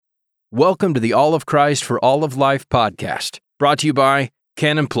Welcome to the All of Christ for All of Life podcast, brought to you by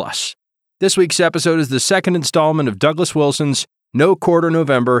Canon Plus. This week's episode is the second installment of Douglas Wilson's No Quarter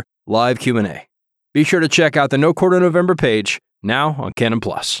November live Q&A. Be sure to check out the No Quarter November page now on Canon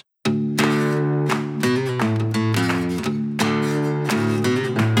Plus.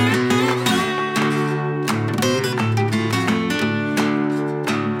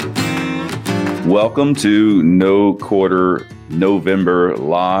 Welcome to No Quarter November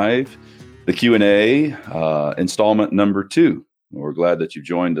Live, the Q&A, installment number 2. We're glad that you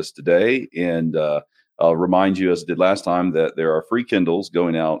joined us today, and I'll remind you, as I did last time, that there are free Kindles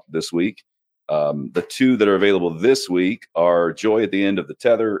going out this week. The 2 that are available this week are Joy at the End of the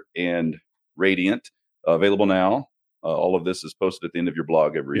Tether and Radiant, available now. All of this is posted at the end of your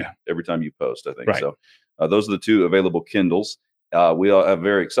blog every time you post, I think. Right. So those are the 2 available Kindles. We all have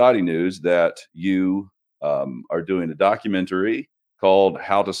very exciting news that you are doing a documentary called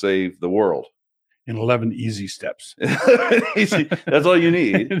How to Save the World. In 11 easy steps. Easy. That's all you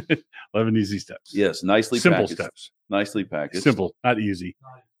need. 11 easy steps. Yes, nicely simple packaged. Steps. Nicely packaged. Simple, not easy.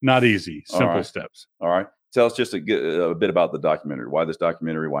 Not easy. Simple steps. All right. Tell us just a bit about the documentary. Why this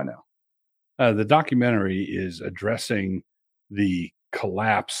documentary? Why now? The documentary is addressing the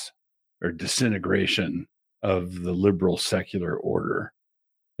collapse or disintegration of the liberal secular order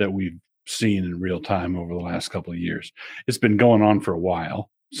that we've seen in real time over the last couple of years. It's been going on for a while,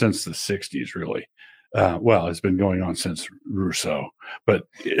 since the 60s, really. Well, it's been going on since Rousseau, but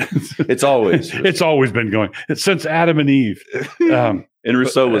it's always been going since Adam and Eve. And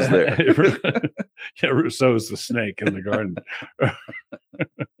Rousseau was there. Yeah, Rousseau is the snake in the garden.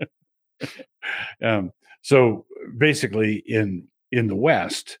 So basically, in the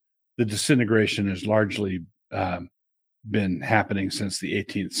West, the disintegration has largely been happening since the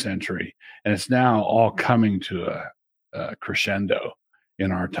 18th century, and it's now all coming to a crescendo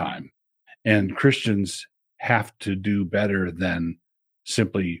in our time. And Christians have to do better than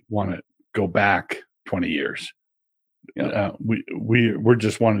simply want to go back 20 years. Yeah. We're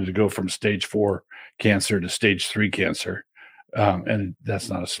just wanting to go from stage 4 cancer to stage 3 cancer, and that's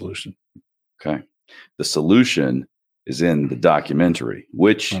not a solution. Okay, the solution is in the documentary,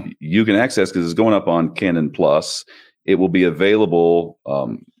 which you can access because it's going up on Canon Plus. It will be available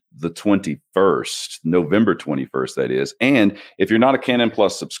the 21st, November 21st, that is. And if you're not a Canon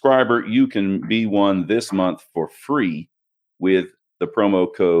Plus subscriber, you can be one this month for free with the promo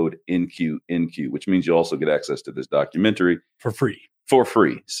code NQNQ, which means you also get access to this documentary for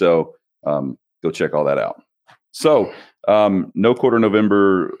free. So go check all that out. So No Quarter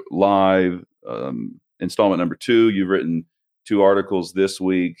November Live, installment number 2. You've written 2 articles this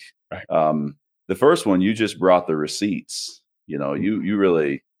week. Right. The first one, you just brought the receipts. You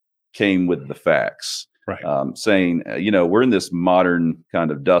really came with the facts, right? Saying, we're in this modern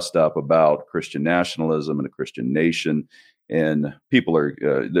kind of dust up about Christian nationalism and a Christian nation. And people are,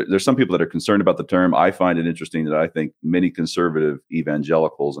 there's some people that are concerned about the term. I find it interesting that I think many conservative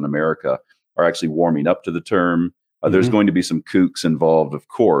evangelicals in America are actually warming up to the term. There's going to be some kooks involved, of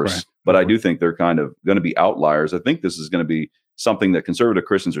course, right. But I do think they're kind of going to be outliers. I think this is going to be something that conservative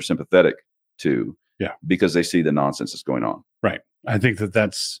Christians are sympathetic to, because they see the nonsense that's going on. Right. I think that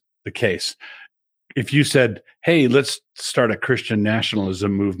that's the case. If you said, hey, let's start a Christian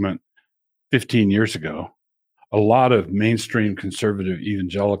nationalism movement 15 years ago, a lot of mainstream conservative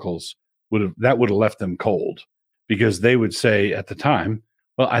evangelicals would have left them cold, because they would say at the time,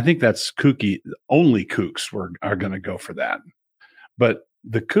 well, I think that's kooky. Only kooks are going to go for that. But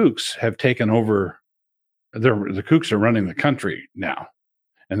the kooks have taken over. The kooks are running the country now,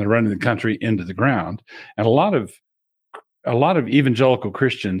 and they're running the country into the ground. And a lot of evangelical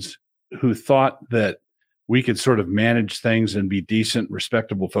Christians who thought that we could sort of manage things and be decent,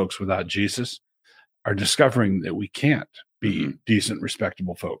 respectable folks without Jesus are discovering that we can't be decent,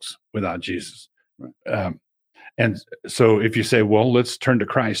 respectable folks without Jesus. Right. And so if you say, well, let's turn to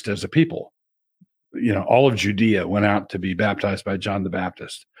Christ as a people, all of Judea went out to be baptized by John the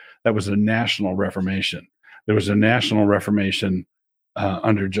Baptist. That was a national reformation. There was a national reformation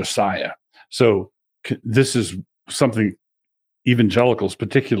under Josiah. So this is something evangelicals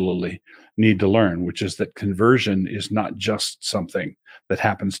particularly need to learn, which is that conversion is not just something that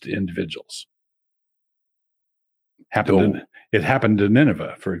happens to individuals. It happened to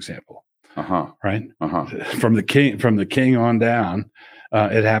Nineveh, for example. Right? From the king on down,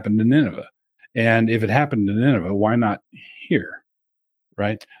 it happened to Nineveh. And if it happened to Nineveh, why not here?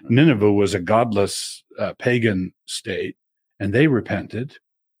 Right? Nineveh was a godless pagan state, and they repented.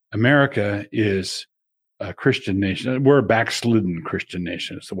 America is a Christian nation. We're a backslidden Christian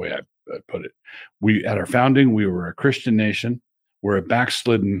nation, is the way I put it. At our founding, we were a Christian nation. We're a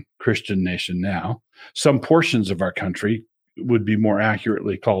backslidden Christian nation now. Some portions of our country would be more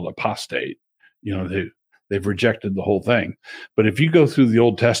accurately called apostate. They've rejected the whole thing. But if you go through the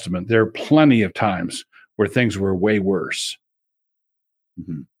Old Testament, there are plenty of times where things were way worse.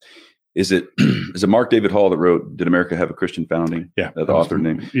 Mm-hmm. Is it Mark David Hall that wrote "Did America Have a Christian Founding"? Yeah, the author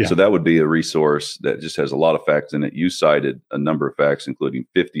name. Yeah. So that would be a resource that just has a lot of facts in it. You cited a number of facts, including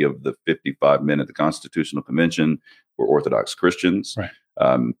 50 of the 55 men at the Constitutional Convention were Orthodox Christians.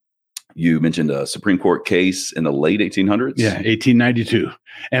 Right. You mentioned a Supreme Court case in the late 1800s. Yeah, 1892.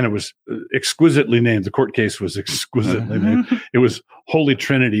 And it was exquisitely named. The court case was exquisitely named. It was Holy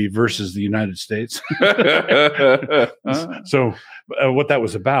Trinity versus the United States. So what that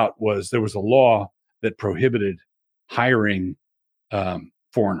was about was there was a law that prohibited hiring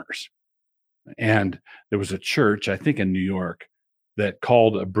foreigners. And there was a church, I think in New York, that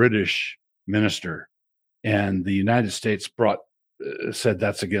called a British minister. And the United States said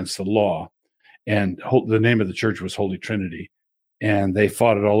that's against the law, and the name of the church was Holy Trinity, and they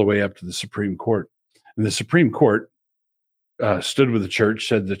fought it all the way up to the Supreme Court. And the Supreme Court stood with the church,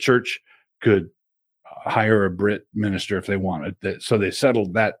 said the church could hire a Brit minister if they wanted. So they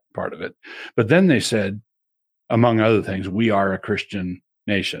settled that part of it. But then they said, among other things, we are a Christian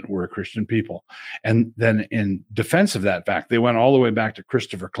nation. We're a Christian people. And then in defense of that fact, they went all the way back to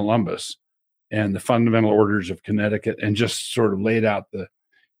Christopher Columbus and the Fundamental Orders of Connecticut, and just sort of laid out the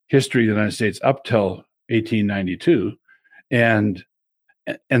history of the United States up till 1892. And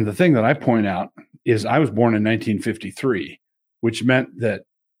the thing that I point out is I was born in 1953, which meant that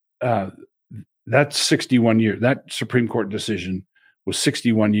that's 61 years. That Supreme Court decision was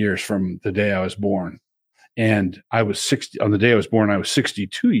 61 years from the day I was born. And I was 60 on the day I was born. I was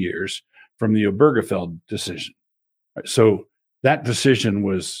 62 years from the Obergefell decision. So that decision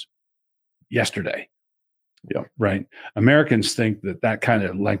was yesterday. Yeah. Right. Americans think that kind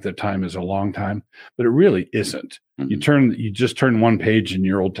of length of time is a long time, but it really isn't. Mm-hmm. You just turn one page in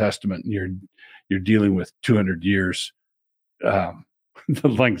your Old Testament and you're dealing with 200 years, the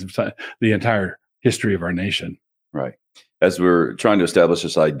length of time, the entire history of our nation. Right. As we're trying to establish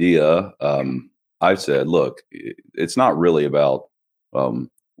this idea, I've said, look, it's not really about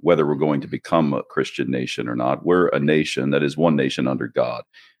whether we're going to become a Christian nation or not. We're a nation that is one nation under God.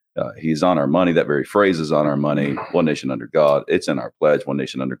 He's on our money. That very phrase is on our money. One nation under God. It's in our pledge, one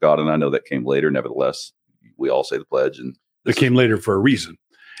nation under God. And I know that came later. Nevertheless, we all say the pledge. And it came later for a reason.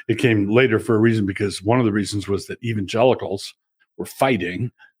 It came later for a reason because one of the reasons was that evangelicals were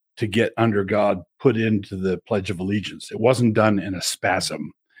fighting to get under God put into the Pledge of Allegiance. It wasn't done in a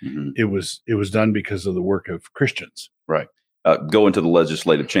spasm. Mm-hmm. It was done because of the work of Christians. Right. Go into the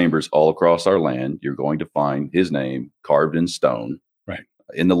legislative chambers all across our land. You're going to find his name carved in stone. Right.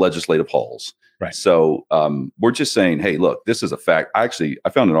 In the legislative halls. Right. So we're just saying, hey, look, this is a fact. I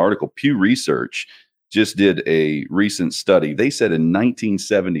found an article. Pew Research just did a recent study. They said in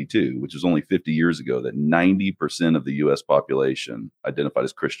 1972, which was only 50 years ago, that 90% of the U.S. population identified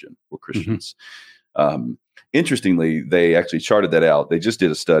as Christian or Christians. Mm-hmm. Interestingly, they actually charted that out. They just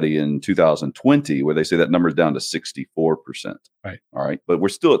did a study in 2020 where they say that number is down to 64%. Right. All right. But we're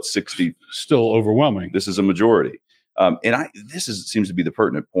still at 60. Still overwhelming. This is a majority. Seems to be the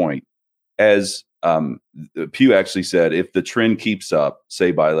pertinent point. As Pew actually said, if the trend keeps up,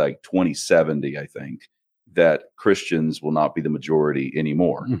 say by like 2070, I think, that Christians will not be the majority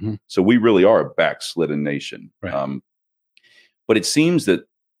anymore. Mm-hmm. So we really are a backslidden nation. Right. But it seems that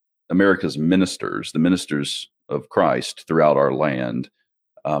America's ministers, the ministers of Christ throughout our land,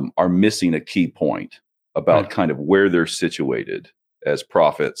 are missing a key point about kind of where they're situated as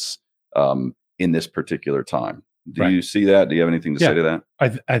prophets in this particular time. Do you see that? Do you have anything to say to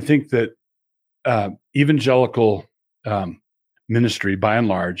that? I think that evangelical ministry, by and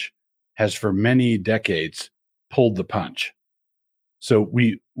large, has for many decades pulled the punch. So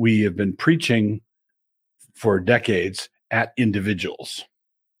we have been preaching for decades at individuals,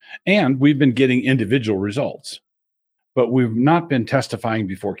 and we've been getting individual results, but we've not been testifying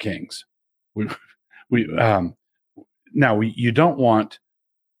before kings. You don't want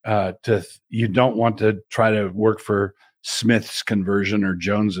to try to work for Smith's conversion or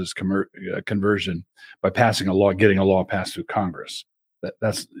Jones's conversion by passing a law, getting a law passed through Congress.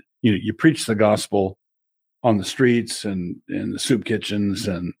 That's you preach the gospel on the streets and in the soup kitchens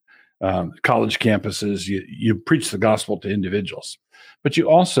and college campuses. You preach the gospel to individuals, but you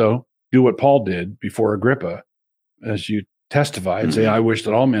also do what Paul did before Agrippa, as you testify and say, "I wish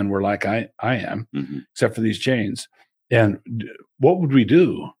that all men were like I am, except for these chains." And what would we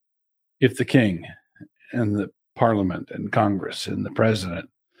do if the king and the parliament and Congress and the president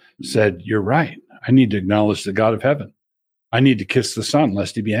said, "You're right. I need to acknowledge the God of heaven. I need to kiss the Son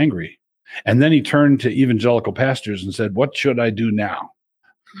lest he be angry. And then he turned to evangelical pastors and said, what should I do now?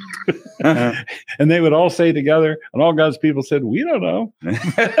 And they would all say together, and all God's people said, we don't know.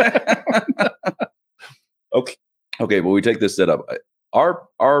 Okay. Well, we take this setup.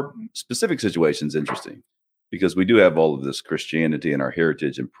 Our specific situation is interesting because we do have all of this Christianity in our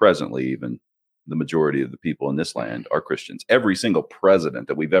heritage, and presently, even the majority of the people in this land are Christians. Every single president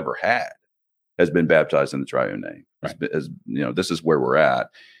that we've ever had has been baptized in the triune name. Right. This is where we're at.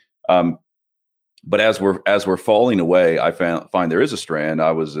 But as we're falling away, I find there is a strand.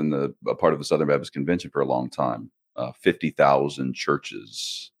 I was in a part of the Southern Baptist Convention for a long time. 50,000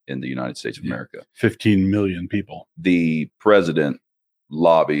 churches in the United States of America. 15 million people. The president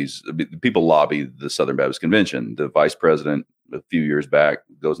people lobby the Southern Baptist Convention. The vice president, a few years back,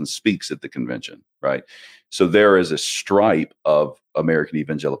 goes and speaks at the convention, right? So there is a stripe of American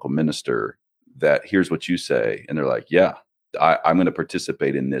evangelical minister that here's what you say, and they're like, yeah, I'm going to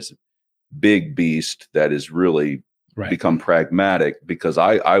participate in this big beast that is really become pragmatic because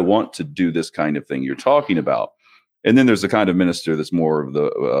I want to do this kind of thing you're talking about. And then there's the kind of minister that's more of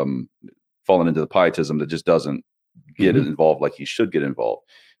the fallen into the pietism that just doesn't get involved like he should get involved.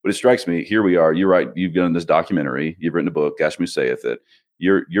 But it strikes me, here we are. You're right. You've done this documentary. You've written a book, Gashmu Saith It.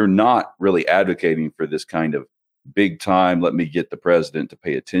 You're not really advocating for this kind of big time, let me get the president to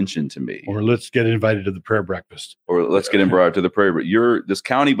pay attention to me. Or let's get invited to the prayer breakfast. Or let's get invited to the prayer. But this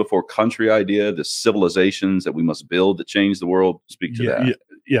county before country idea, the civilizations that we must build that change the world. Speak to that.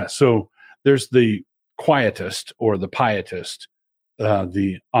 Yeah. So there's the quietist or the pietist,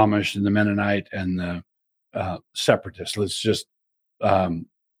 the Amish and the Mennonite and the separatist. Let's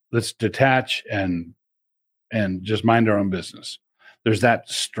detach and just mind our own business. There's that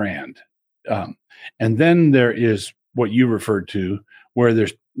strand. And then there is what you referred to, where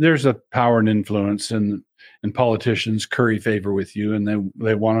there's a power and influence, and politicians curry favor with you, and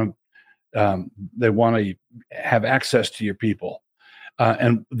they want to have access to your people.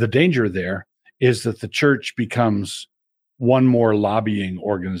 And the danger there is that the church becomes one more lobbying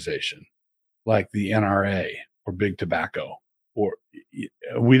organization, like the NRA or Big Tobacco. Or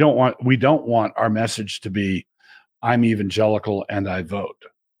we don't want our message to be, I'm evangelical and I vote.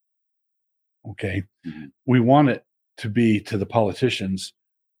 Okay. Mm-hmm. We want it to be to the politicians,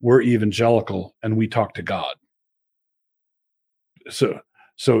 we're evangelical and we talk to God. So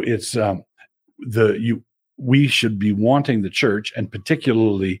it's we should be wanting the church, and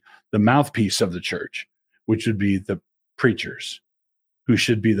particularly the mouthpiece of the church, which would be the preachers, who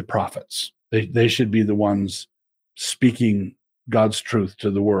should be the prophets. They should be the ones speaking God's truth to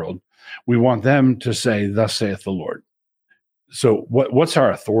the world. We want them to say, thus saith the Lord. So what's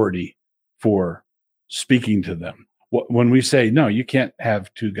our authority for speaking to them? When we say, no, you can't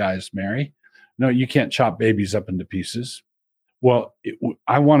have two guys marry. No, you can't chop babies up into pieces. Well,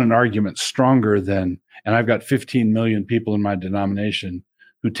 I want an argument stronger than, and I've got 15 million people in my denomination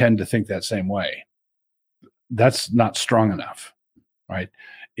who tend to think that same way. That's not strong enough, right?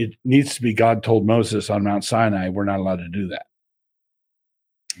 It needs to be God told Moses on Mount Sinai, we're not allowed to do that.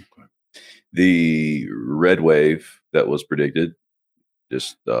 Okay. The red wave that was predicted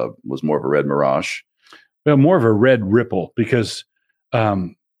just was more of a red mirage. Well, more of a red ripple, because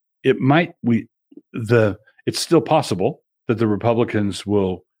it's still possible that the Republicans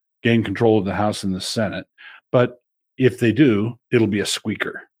will gain control of the House and the Senate, but if they do, it'll be a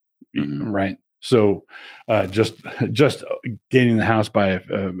squeaker, right? So just gaining the House by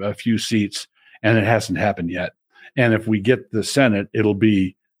a few seats, and it hasn't happened yet. And if we get the Senate, it'll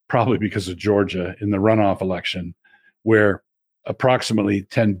be probably because of Georgia in the runoff election, where approximately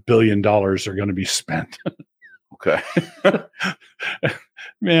 $10 billion are going to be spent. Okay.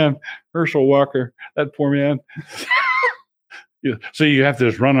 Man, Herschel Walker, that poor man. So you have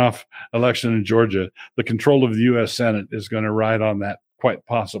this runoff election in Georgia. The control of the U.S. Senate is going to ride on that quite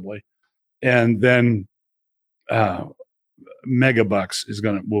possibly. And then megabucks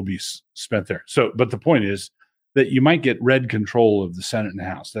will be spent there. So, but the point is that you might get red control of the Senate and the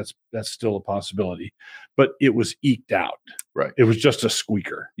House. That's still a possibility, but it was eked out. Right. It was just a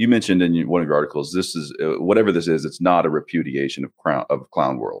squeaker. You mentioned in one of your articles, this is whatever this is. It's not a repudiation of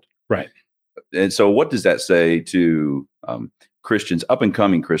Clown World. Right. And so, what does that say to Christians, up and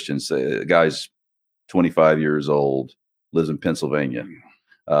coming Christians? Guy's 25 years old, lives in Pennsylvania,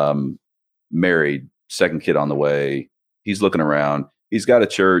 married, second kid on the way. He's looking around. He's got a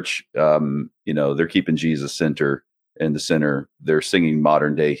church. They're keeping Jesus in the center. They're singing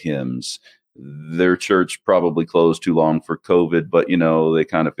modern day hymns. Their church probably closed too long for COVID, but they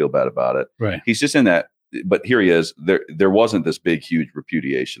kind of feel bad about it. Right. He's just in that but here he is. There wasn't this big, huge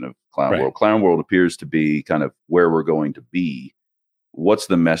repudiation of Clown World. Clown World appears to be kind of where we're going to be. What's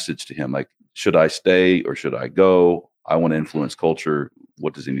the message to him? Like, should I stay or should I go? I want to influence culture.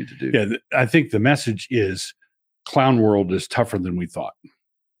 What does he need to do? Yeah, I think the message is Clown World is tougher than we thought.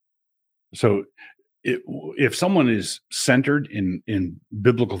 So if someone is centered in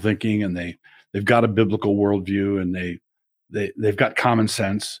biblical thinking and they've got a biblical worldview and they've got common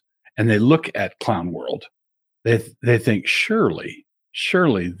sense and they look at Clown World, they think surely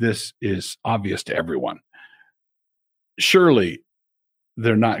this is obvious to everyone. Surely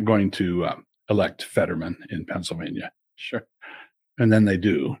they're not going to elect Fetterman in Pennsylvania. Sure. And then they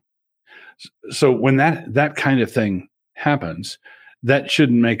do. So when that kind of thing happens, that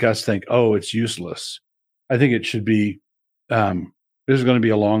shouldn't make us think, oh, it's useless. I think it should be, this is going to be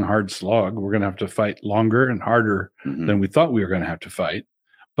a long, hard slog. We're going to have to fight longer and harder than we thought we were going to have to fight.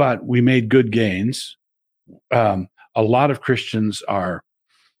 But we made good gains. A lot of Christians are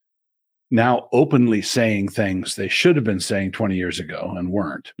now openly saying things they should have been saying 20 years ago and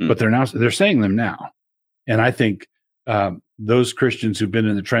weren't, but they're saying them now. And I think those Christians who've been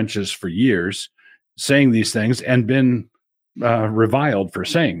in the trenches for years saying these things and been reviled for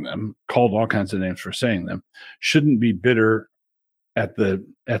saying them, called all kinds of names for saying them, shouldn't be bitter at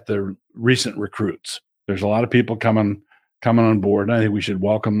the recent recruits. There's a lot of people coming on board, and I think we should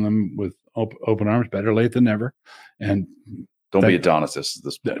welcome them with open arms. Better late than never. And don't be a Donatist at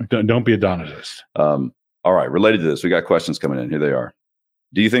this point. Don't be a Donatist. All right. Related to this, we got questions coming in. Here they are.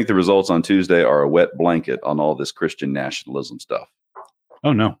 Do you think the results on Tuesday are a wet blanket on all this Christian nationalism stuff?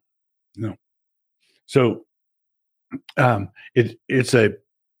 Oh, no. So I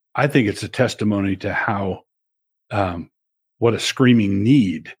think it's a testimony to how what a screaming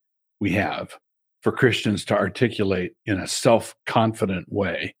need we have for Christians to articulate in a self-confident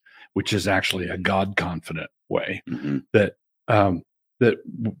way, which is actually a God-confident way, that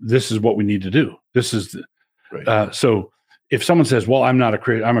this is what we need to do. This is so if someone says, well, I'm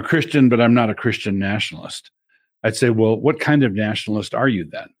a Christian, but I'm not a Christian nationalist, I'd say, well, what kind of nationalist are you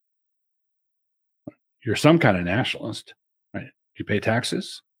then? You're some kind of nationalist, right? Do you pay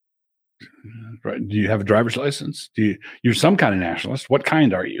taxes? Right? Do you have a driver's license? You're some kind of nationalist. What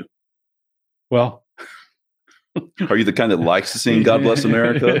kind are you? Well, are you the kind that likes to sing God Bless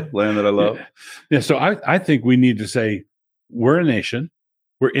America, land that I love? Yeah. So I think we need to say, we're a nation.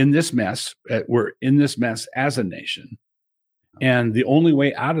 We're in this mess. We're in this mess as a nation. And the only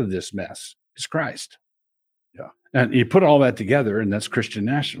way out of this mess is Christ. Yeah. And you put all that together, and that's Christian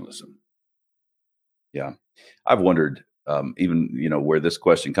nationalism. Yeah. I've wondered, even, where this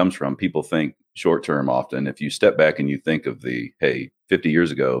question comes from. People think short term often. If you step back and you think of 50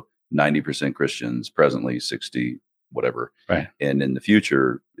 years ago, 90% Christians, presently 60, whatever. Right. And in the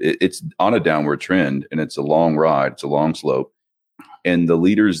future, it's on a downward trend, and it's a long ride. It's a long slope. And the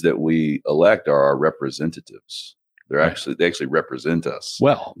leaders that we elect are our representatives. They actually represent us.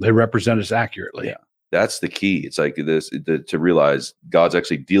 Well, they represent us accurately. Yeah. That's the key. It's like this to realize God's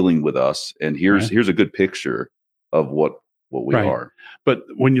actually dealing with us. And here's a good picture of what we are. But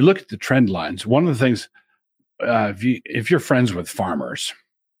when you look at the trend lines, one of the things, if you're friends with farmers,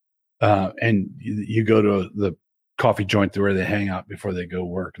 and you go to the coffee joint where they hang out before they go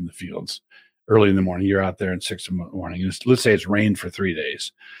work in the fields early in the morning, you're out there at 6 in the morning. Let's say it's rained for 3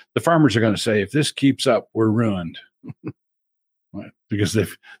 days. The farmers are going to say, if this keeps up, we're ruined. Right? Because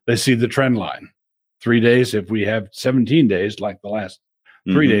they see the trend line. 3 days, if we have 17 days, like the last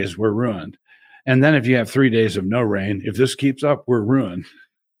 3 days, we're ruined. And then if you have 3 days of no rain, if this keeps up, we're ruined.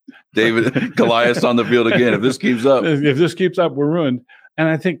 David, Goliath on the field again. If this keeps up. If this keeps up, we're ruined. And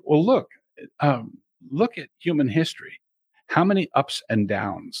I think, well, look at human history. How many ups and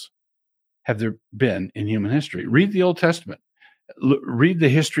downs have there been in human history? Read the Old Testament. Read the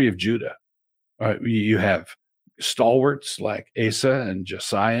history of Judah. You have stalwarts like Asa and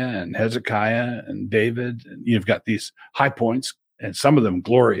Josiah and Hezekiah and David. And you've got these high points, and some of them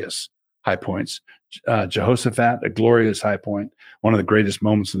glorious high points. Jehoshaphat, a glorious high point. One of the greatest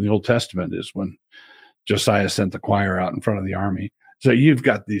moments in the Old Testament is when Josiah sent the choir out in front of the army. So you've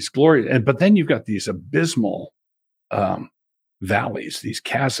got these but then you've got these abysmal valleys, these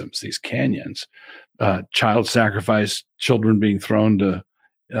chasms, these canyons, child sacrifice, children being thrown to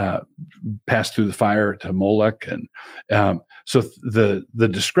pass through the fire to Molech. And so the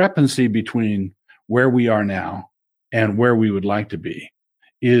discrepancy between where we are now and where we would like to be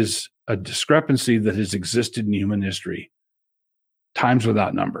is a discrepancy that has existed in human history times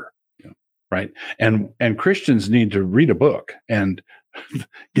without number. Right. And Christians need to read a book and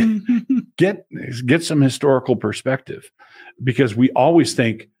get some historical perspective, because we always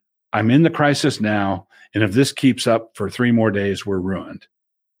think, I'm in the crisis now And if this keeps up for 3 more days, we're ruined.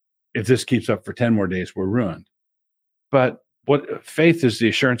 If this keeps up for 10 more days, we're ruined. But what faith is the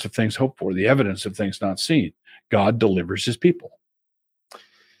assurance of things hoped for, the evidence of things not seen. God delivers his people.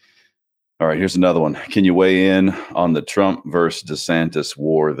 All right, here's another one. Can you weigh in on the Trump versus DeSantis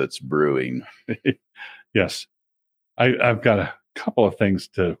war that's brewing? Yes. I've got a couple of things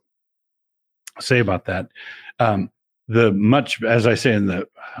to say about that. As I say in the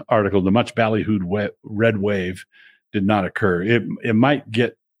article, the much ballyhooed red wave did not occur. It might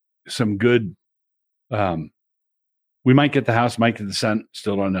get some good, we might get the House, might get the Senate,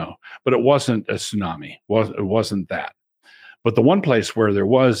 still don't know. But it wasn't a tsunami. It wasn't that. But the one place where there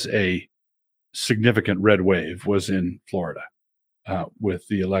was a significant red wave was in Florida, with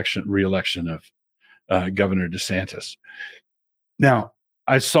the re-election of Governor DeSantis. Now,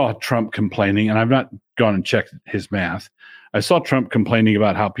 I saw Trump complaining, and I've not gone and checked his math. I saw Trump complaining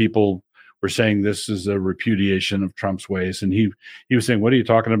about how people were saying this is a repudiation of Trump's ways, and he was saying, "What are you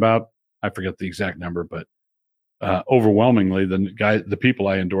talking about?" I forget the exact number, but overwhelmingly, the people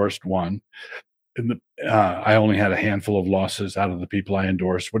I endorsed won. And I only had a handful of losses out of the people I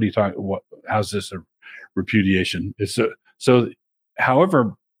endorsed. What are you talking? How's this a repudiation? So,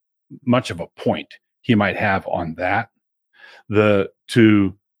 however much of a point he might have on that,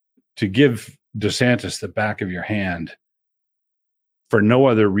 to give DeSantis the back of your hand for no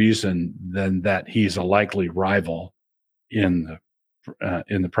other reason than that he's a likely rival in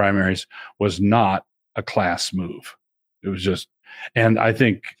the primaries was not a class move. It was just, and I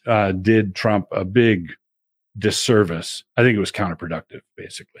think did Trump a big disservice. I think it was counterproductive,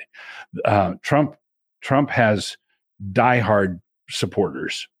 basically. Trump has diehard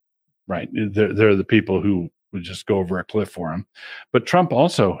supporters, right? They're the people who would just go over a cliff for him. But Trump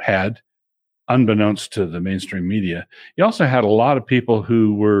also had, unbeknownst to the mainstream media, he also had a lot of people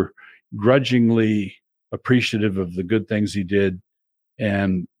who were grudgingly appreciative of the good things he did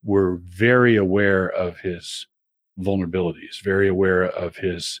and were very aware of his vulnerabilities, very aware of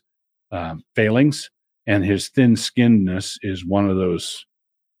his failings, and his thin-skinnedness is one of those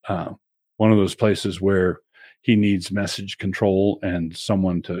places where he needs message control and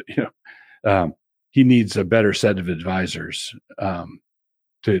someone to, he needs a better set of advisors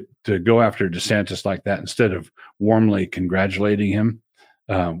to go after DeSantis like that instead of warmly congratulating him.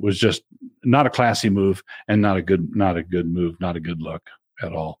 Was just not a classy move and not a good move, not a good look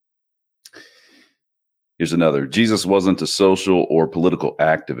at all. Here's another. Jesus wasn't a social or political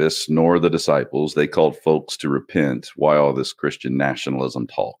activist, nor the disciples. They called folks to repent. Why all this Christian nationalism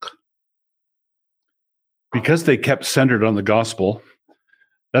talk? Because they kept centered on the gospel.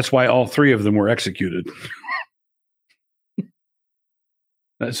 That's why all 3 of them were executed.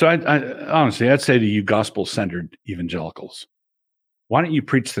 So I honestly, I'd say to you, gospel-centered evangelicals, why don't you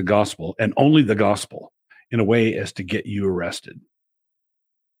preach the gospel and only the gospel in a way as to get you arrested?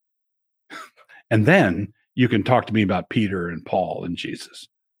 And then you can talk to me about Peter and Paul and Jesus.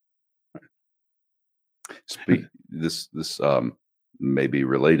 This may be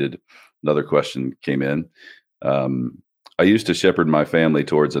related. Another question came in. I used to shepherd my family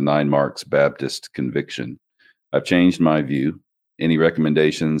towards a 9 Marks Baptist conviction. I've changed my view. Any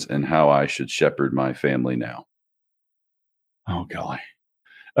recommendations and how I should shepherd my family now? Oh, golly.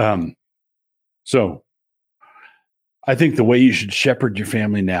 So I think the way you should shepherd your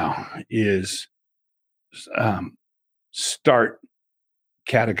family now is start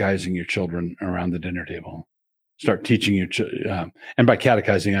catechizing your children around the dinner table. Start teaching your and by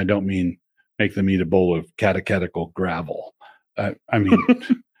catechizing, I don't mean make them eat a bowl of catechetical gravel. I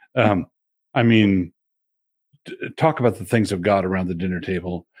mean, talk about the things of God around the dinner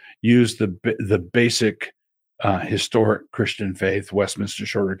table. Use the basic historic Christian faith, Westminster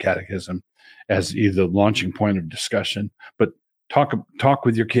Shorter Catechism, as either launching point of discussion. But talk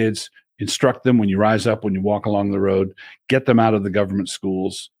with your kids. Instruct them when you rise up, when you walk along the road. Get them out of the government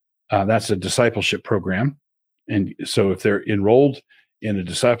schools. That's a discipleship program. And so if they're enrolled in a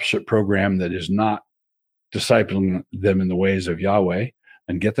discipleship program that is not discipling them in the ways of Yahweh,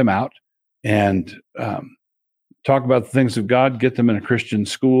 and get them out and talk about the things of God, get them in a Christian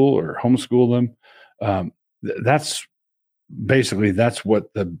school or homeschool them. That's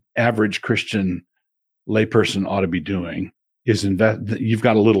what the average Christian layperson ought to be doing, is you've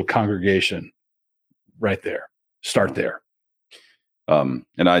got a little congregation right there. Start there. And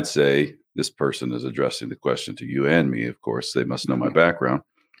I'd say this person is addressing the question to you and me. Of course, they must know my background.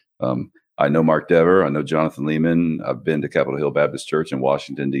 I know Mark Dever. I know Jonathan Lehman. I've been to Capitol Hill Baptist Church in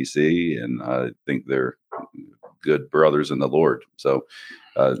Washington, D.C., and I think they're good brothers in the Lord. So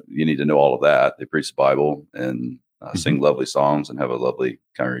you need to know all of that. They preach the Bible and sing lovely songs and have a lovely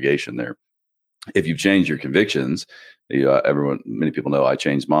congregation there. if you've changed your convictions, many people know I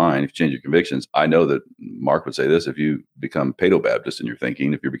changed mine. If you change your convictions, I know that Mark would say this: if you become Paedo-Baptist in your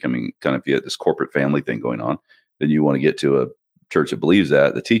thinking, if you're becoming if you have this corporate family thing going on, then you want to get to a church that believes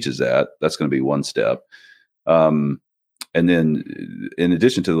that teaches that. That's going to be one step. And then, in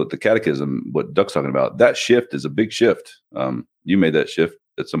addition to the catechism, what Doug's talking about, that shift is a big shift. You made that shift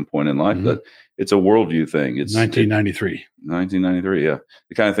at some point in life, but it's a worldview thing. It's 1993. 1993, yeah.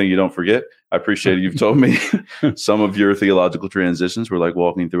 The kind of thing you don't forget. I appreciate it. You've told me some of your theological transitions were like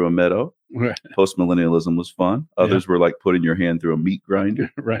walking through a meadow. Postmillennialism was fun. Others were like putting your hand through a meat grinder,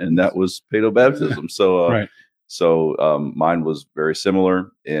 and that was Paedo-Baptism. So, So mine was very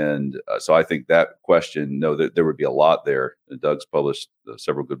similar. And so I think that question, that there would be a lot there. Doug's published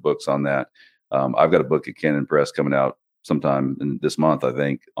several good books on that. I've got a book at Canon Press coming out sometime in this month, I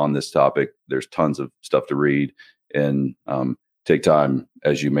think, on this topic. There's tons of stuff to read, and take time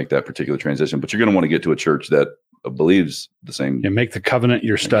as you make that particular transition. But you're going to want to get to a church that believes the same. Yeah, make the covenant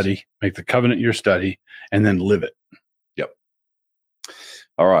your study. Make the covenant your study, and then live it. Yep.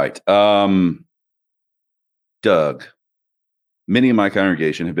 All right. Doug, many in my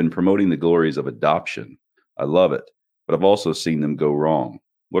congregation have been promoting the glories of adoption. I love it, but I've also seen them go wrong.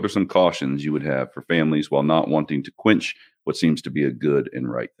 What are some cautions you would have for families while not wanting to quench what seems to be a good and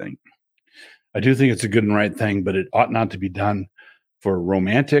right thing? I do think it's a good and right thing, but it ought not to be done for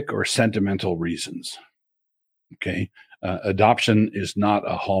romantic or sentimental reasons. Okay. Adoption is not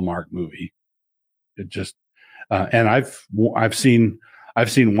a Hallmark movie. It just, and I've seen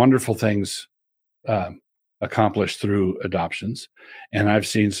wonderful things, accomplished through adoptions, and I've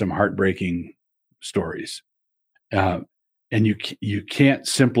seen some heartbreaking stories. And you can't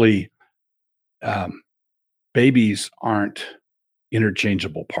simply, babies aren't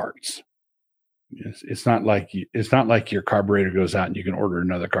interchangeable parts. It's not like your carburetor goes out and you can order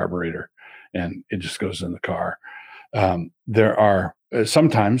another carburetor and it just goes in the car. There are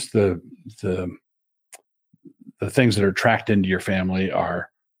sometimes the things that are tracked into your family are,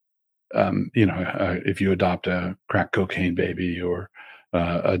 if you adopt a crack cocaine baby or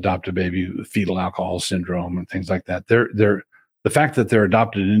adopt a baby with fetal alcohol syndrome and things like that, the fact that they're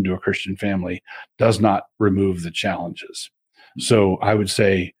adopted into a Christian family does not remove the challenges. So I would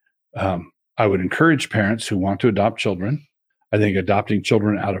say, I would encourage parents who want to adopt children. I think adopting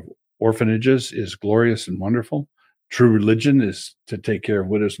children out of orphanages is glorious and wonderful. True religion is to take care of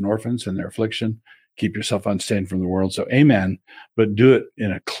widows and orphans in their affliction. Keep yourself unstained from the world. So amen, but do it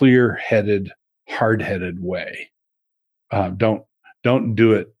in a clear-headed, hard-headed way. Don't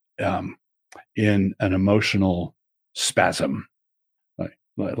do it in an emotional spasm.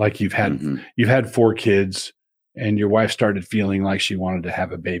 Like you've had 4 kids and your wife started feeling like she wanted to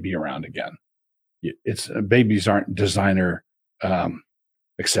have a baby around again. Babies aren't designer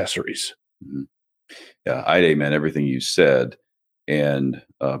accessories. Mm-hmm. Yeah, I'd amen everything you said. And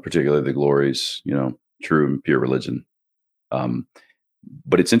particularly the glories, true and pure religion.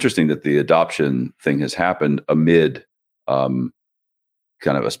 But it's interesting that the adoption thing has happened amid kind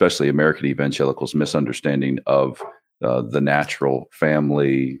of especially American evangelicals' misunderstanding of the natural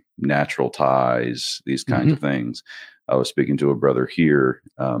family, natural ties, these kinds of things. I was speaking to a brother here,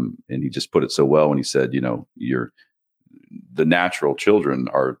 and he just put it so well when he said, the natural children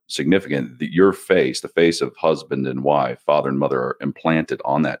are significant. Your face, the face of husband and wife, father and mother, are implanted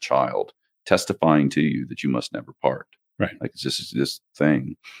on that child, testifying to you that you must never part. Right. Like it's just this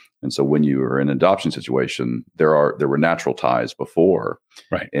thing. And so when you are in an adoption situation, there were natural ties before.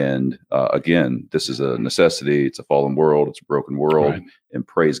 Right. And again, this is a necessity. It's a fallen world. It's a broken world. Right. And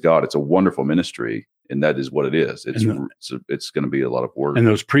praise God, it's a wonderful ministry. And that is what it is. It's going to be a lot of work. And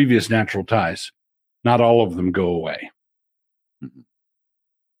those previous natural ties, not all of them go away. Mm-hmm.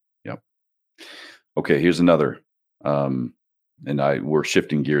 Yep. Okay, here's another. We're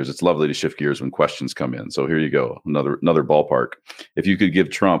shifting gears. It's lovely to shift gears when questions come in. So here you go. Another ballpark. If you could give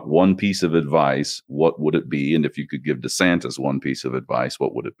Trump one piece of advice, what would it be? And if you could give DeSantis one piece of advice,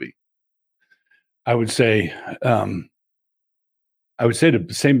 what would it be? I would say the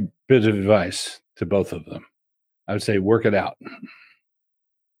same bit of advice to both of them. I would say, work it out.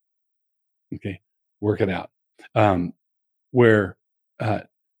 Okay. Work it out.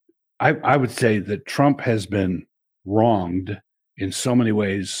 I would say that Trump has been wronged in so many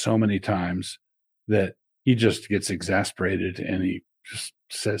ways, so many times, that he just gets exasperated and he just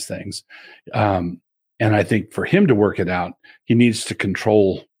says things. And I think for him to work it out, he needs to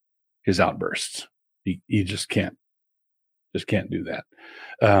control his outbursts. He just can't do that.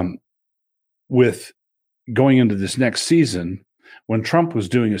 With going into this next season, when Trump was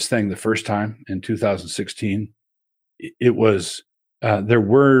doing his thing the first time in 2016, it was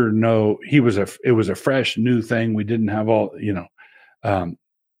it was a fresh new thing. We didn't have all, and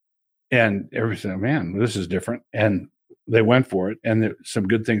everything, man, this is different. And they went for it, and some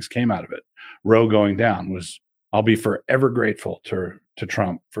good things came out of it. Roe going down I'll be forever grateful to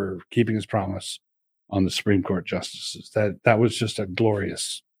Trump for keeping his promise on the Supreme Court justices. That was just a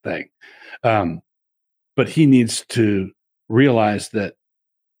glorious thing. But he needs to realize that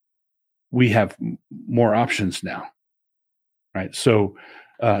we have more options now, right? So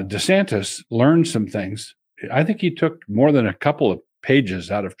DeSantis learned some things. I think he took more than a couple of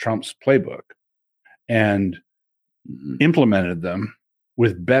pages out of Trump's playbook and implemented them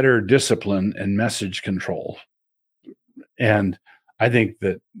with better discipline and message control. And I think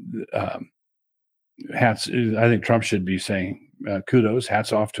that I think Trump should be saying kudos,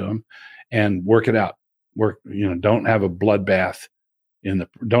 hats off to him, and work it out. Don't have a bloodbath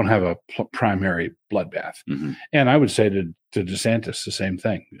don't have a primary bloodbath. Mm-hmm. And I would say to DeSantis the same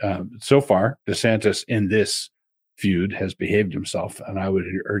thing. So far, DeSantis in this feud has behaved himself, and I would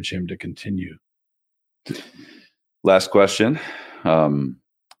urge him to continue. Last question.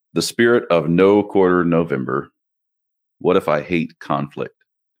 The spirit of No Quarter November. What if I hate conflict?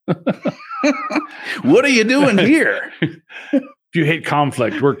 What are you doing here? If you hate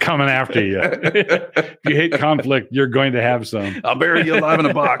conflict, we're coming after you. If you hate conflict, you're going to have some. I'll bury you alive in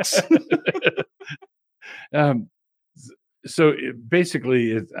a box. So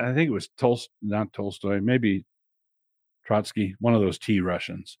basically, I think it was not Tolstoy, maybe Trotsky, one of those tea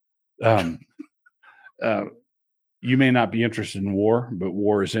Russians. You may not be interested in war, but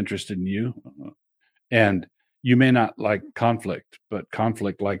war is interested in you. And you may not like conflict, but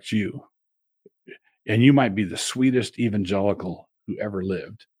conflict likes you. And you might be the sweetest evangelical who ever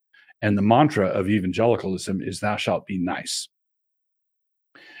lived. And the mantra of evangelicalism is thou shalt be nice.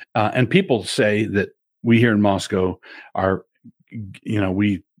 And people say that we here in Moscow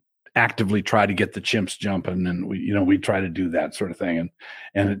we actively try to get the chimps jumping, and we try to do that sort of thing.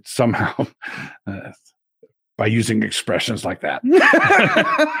 And it somehow, by using expressions like that.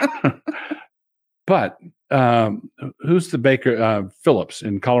 But who's the baker? Phillips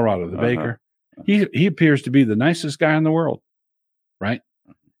in Colorado, the baker. He appears to be the nicest guy in the world, right?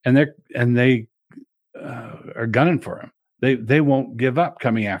 And they are gunning for him. They won't give up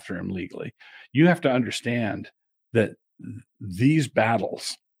coming after him legally. You have to understand that these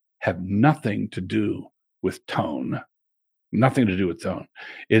battles have nothing to do with tone. Nothing to do with tone.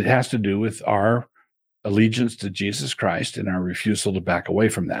 It has to do with our allegiance to Jesus Christ and our refusal to back away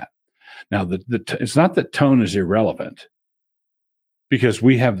from that. Now, it's not that tone is irrelevant, because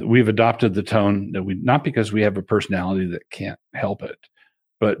we've adopted the tone that not because we have a personality that can't help it,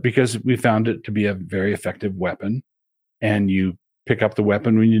 but because we found it to be a very effective weapon. And you pick up the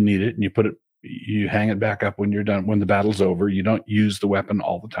weapon when you need it, and you hang it back up when you're done. When the battle's over, you don't use the weapon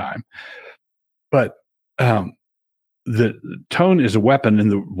all the time. But the tone is a weapon,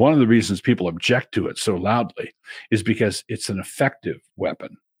 and one of the reasons people object to it so loudly is because it's an effective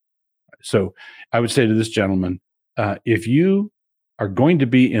weapon. So I would say to this gentleman, if you are going to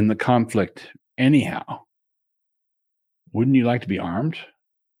be in the conflict anyhow, wouldn't you like to be armed?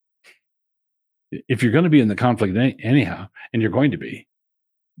 If you're going to be in the conflict anyhow, and you're going to be,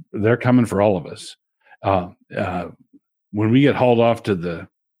 they're coming for all of us. When we get hauled off to the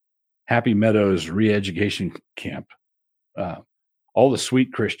Happy Meadows re-education camp, all the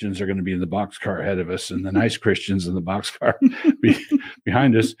sweet Christians are going to be in the boxcar ahead of us, and the nice Christians in the boxcar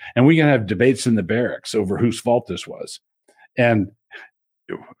behind us. And we can have debates in the barracks over whose fault this was. And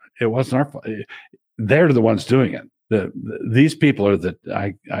it wasn't our fault. They're the ones doing it. These people are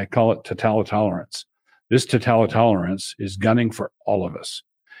I call it totalitarians. This totalitarians is gunning for all of us.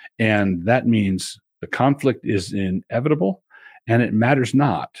 And that means the conflict is inevitable, and it matters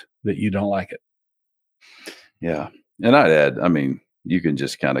not that you don't like it. Yeah. And I'd add, you can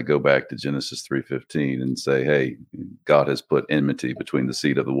just kind of go back to Genesis 3:15 and say, hey, God has put enmity between the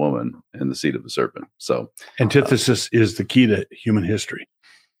seed of the woman and the seed of the serpent. So antithesis is the key to human history.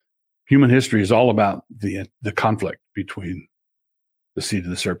 Human history is all about the conflict between the seed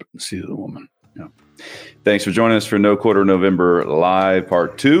of the serpent and the seed of the woman. Yeah. Thanks for joining us for No Quarter November Live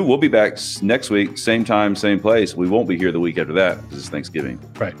Part 2. We'll be back next week, same time, same place. We won't be here the week after that because it's Thanksgiving.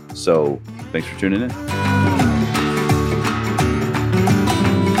 Right. So thanks for tuning in.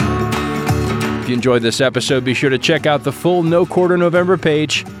 If you enjoyed this episode, be sure to check out the full No Quarter November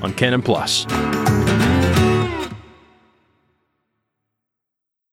page on Canon Plus.